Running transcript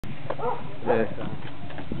Yeah.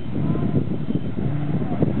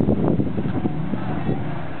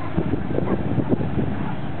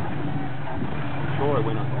 Sure it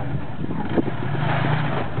went on.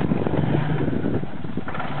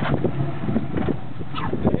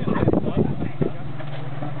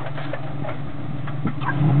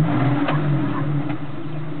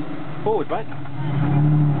 Forward, mate.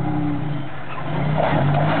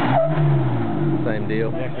 Same deal.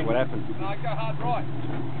 Exactly what happened. No, go hard right.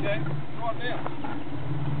 Yeah, right now.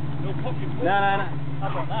 It'll pop you forward. No.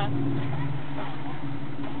 Up on that.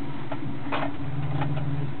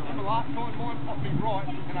 The last time mine popped me right,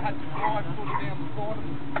 and I had to drive sort of down the side of it.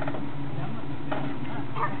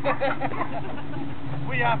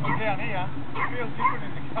 We up and down here. It feels different in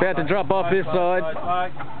the car. About to drop off this side.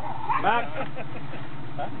 Mark.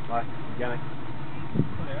 Like, you going to...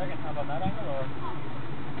 What do you reckon? Up on that angle or?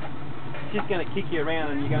 It's just going to kick you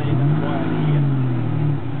around and you're going to end up right over here.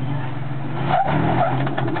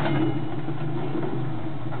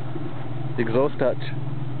 Exhaust touch.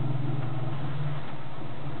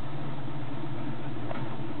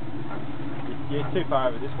 Yeah, it's too far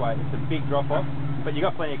over this way. It's a big drop off, but you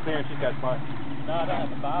got plenty of clearance. Just go slow. No, I don't have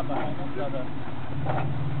the bar, but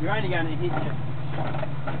You're only going to hit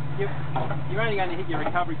you're only going to hit your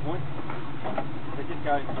recovery point. So just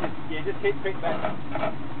go. Just hit quick back.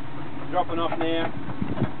 Dropping off now.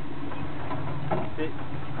 That's it.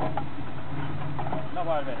 Not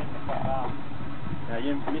worried about hitting the front bar. No,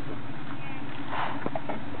 you miss it.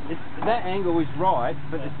 That angle is right,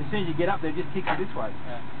 but as soon as you get up there, it just kicks it this way.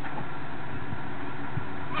 Yeah.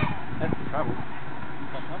 That's the trouble.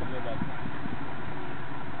 That's not a good idea.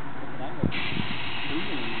 It's an angle.